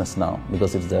the business now,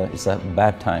 because it's a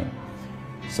bad time.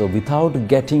 So without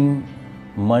getting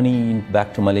money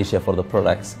back to Malaysia for the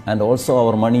products, and also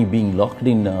our money being locked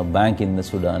in a bank in the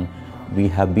Sudan, we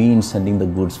have been sending the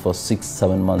goods for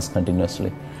 6-7 months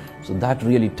continuously. So that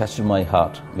really touched my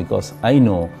heart, because I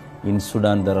know in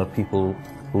Sudan there are people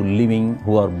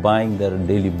who are buying their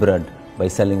daily bread by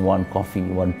selling one coffee,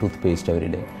 one toothpaste every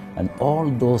day. And all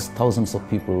those thousands of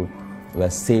people were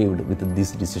saved with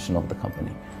this decision of the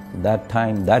company. That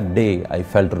day, I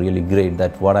felt really great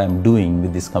that what I am doing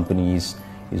with this company is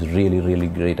really, really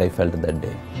great. I felt that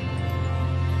day.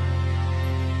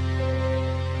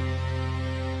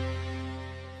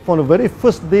 From the very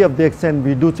first day of DXN,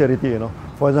 we do charity.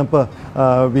 For example,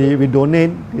 we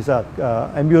donate this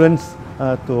ambulance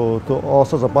to all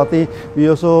sorts of party. We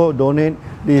also donate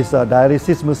this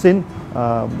dialysis machine,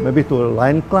 maybe to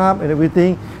Lion Club and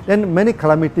everything. Then many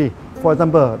calamity. For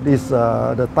example,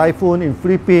 the typhoon in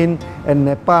Philippines and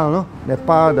Nepal,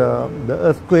 the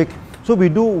earthquake. So we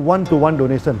do one-to-one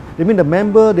donation. I mean, the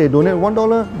member, they donate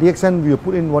 $1, DXN will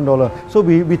put in $1. So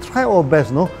we try our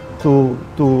best, to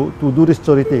do this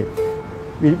charity.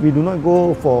 We do not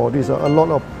go for this a lot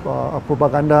of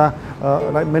propaganda.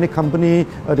 Like many companies,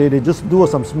 they just do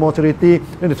some small charity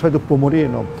and they try to promote it.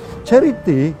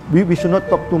 Charity, we should not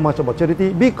talk too much about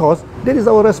charity, because that is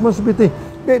our responsibility.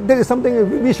 That is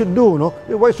something we should do.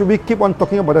 Why should we keep on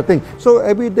talking about the thing? So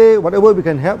every day, whatever we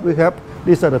can help, we help.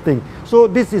 These are the things. So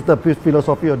this is the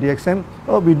philosophy of DXN.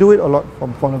 We do it a lot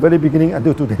from the very beginning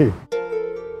until today.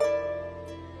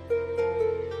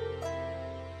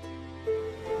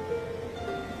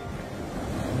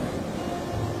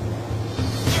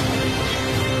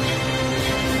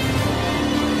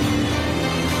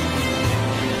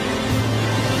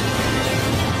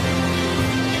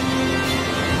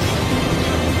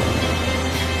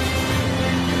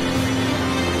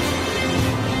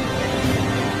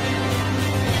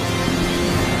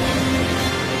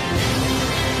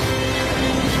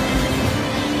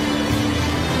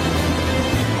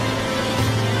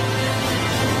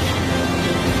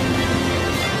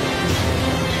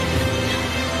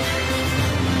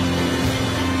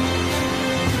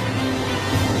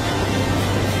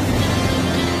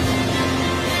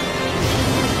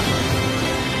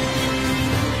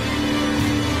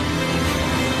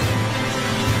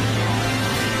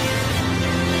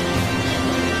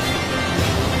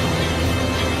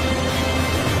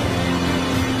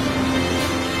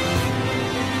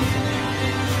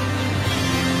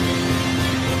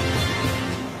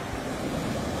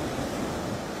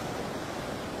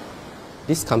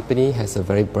 This company has a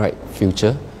very bright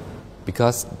future,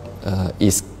 because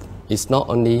it's not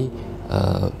only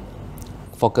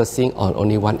focusing on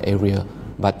only one area,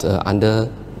 but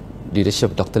under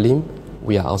leadership of Dr. Lim,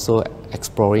 we are also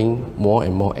exploring more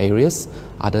and more areas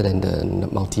other than the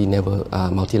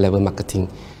multi-level marketing.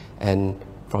 And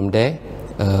from there,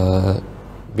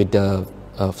 with the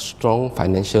strong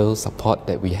financial support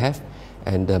that we have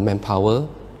and the manpower,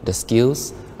 the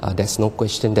skills, there's no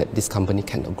question that this company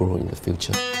cannot grow in the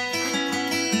future. For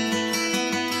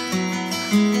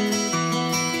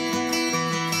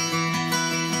the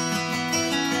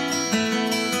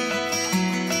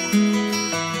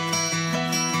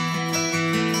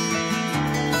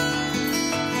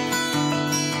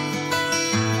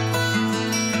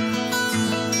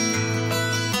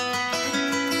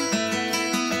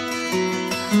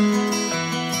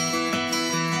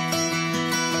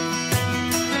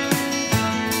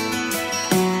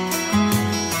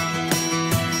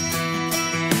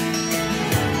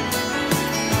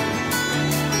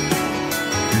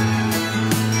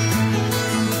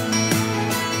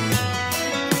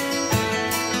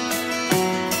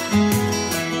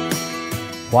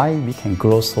Why we can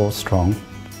grow so strong?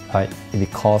 Right?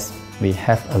 Because we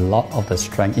have a lot of the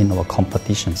strength in our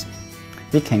competitions.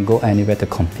 We can go anywhere to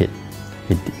compete,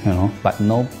 but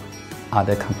no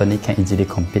other company can easily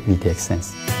compete with DXN.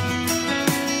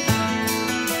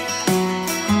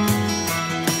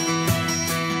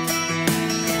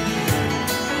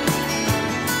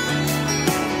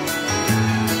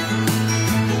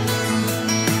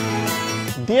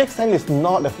 DXN is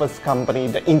not the first company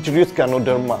that introduced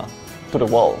Ganoderma to the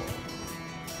world.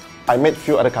 I met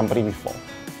few other companies before.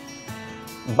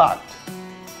 But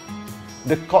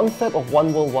the concept of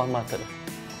one world, one market,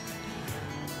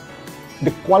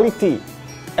 the quality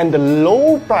and the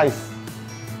low price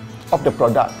of the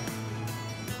product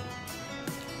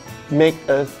make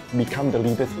us become the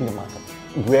leaders in the market.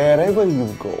 Wherever you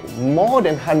go, more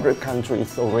than 100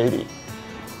 countries already,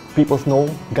 people know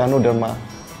Ganoderma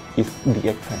is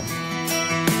DXN.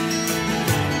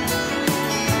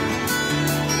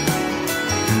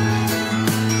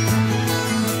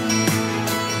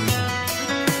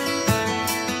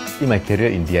 In my career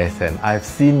in DXN, I've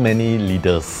seen many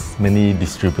leaders, many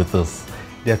distributors.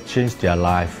 They have changed their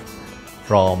life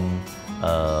from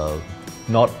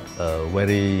not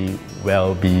very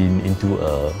well-being into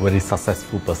a very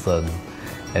successful person.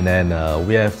 And then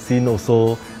we have seen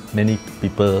also many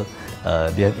people,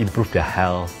 they have improved their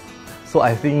health. So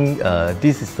I think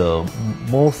this is the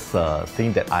most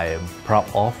thing that I am proud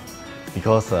of,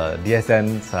 because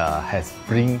DXN has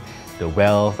bring the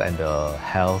wealth and the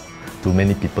health to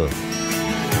many people.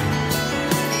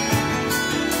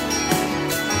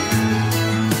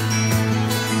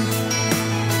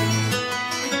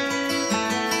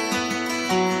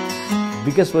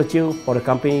 Biggest virtue for the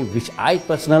company, which I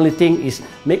personally think is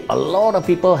make a lot of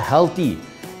people healthy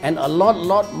and a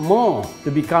lot more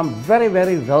to become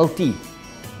very wealthy.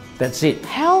 That's it.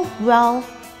 Health, wealth,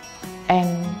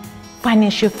 and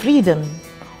financial freedom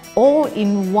all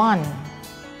in one.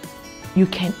 You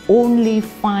can only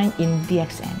find in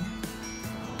DXN.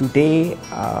 Today,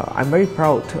 I'm very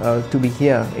proud to be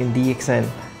here in DXN,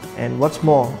 and what's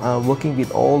more, working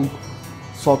with all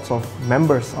sorts of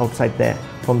members outside there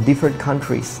from different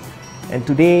countries. And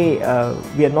today,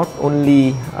 we are not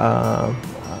only,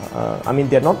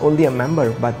 they're not only a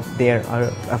member, but they are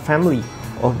a family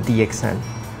of DXN.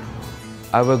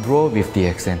 I will grow with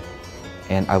DXN,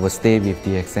 and I will stay with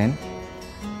DXN.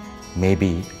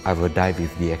 Maybe I will die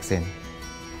with DXN.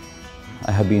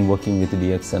 I have been working with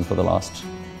DXN for the last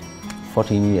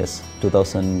 14 years.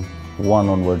 2001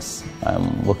 onwards, I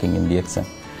am working in DXN.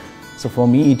 So for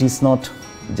me, it is not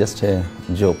just a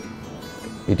job.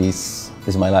 It is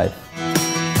my life.